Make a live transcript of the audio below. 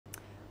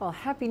Well,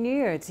 Happy New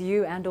Year to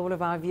you and all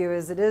of our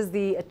viewers. It is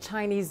the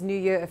Chinese New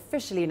Year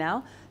officially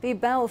now. The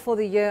bell for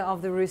the Year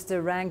of the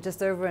Rooster rang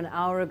just over an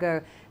hour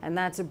ago, and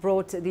that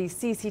brought the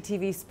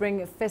CCTV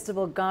Spring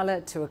Festival Gala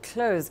to a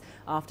close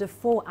after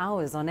 4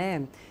 hours on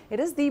air.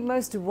 It is the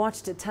most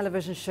watched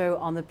television show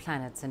on the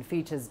planet and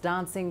features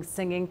dancing,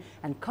 singing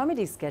and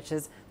comedy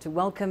sketches to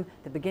welcome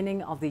the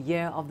beginning of the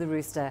Year of the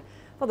Rooster.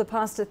 For the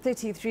past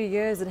 33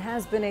 years, it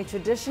has been a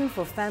tradition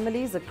for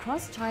families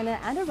across China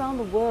and around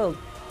the world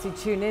to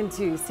tune in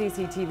to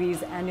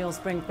CCTV's annual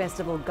Spring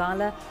Festival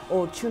Gala,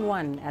 or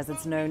Chunwan as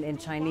it's known in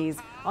Chinese,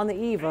 on the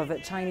eve of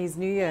Chinese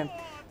New Year.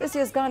 This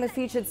year's gala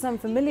featured some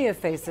familiar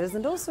faces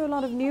and also a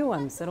lot of new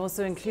ones. It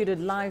also included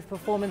live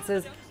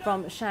performances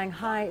from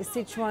Shanghai,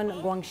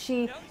 Sichuan,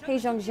 Guangxi,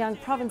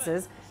 Heijongjiang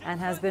provinces and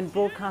has been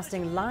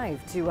broadcasting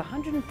live to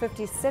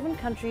 157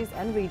 countries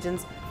and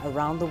regions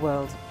around the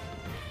world.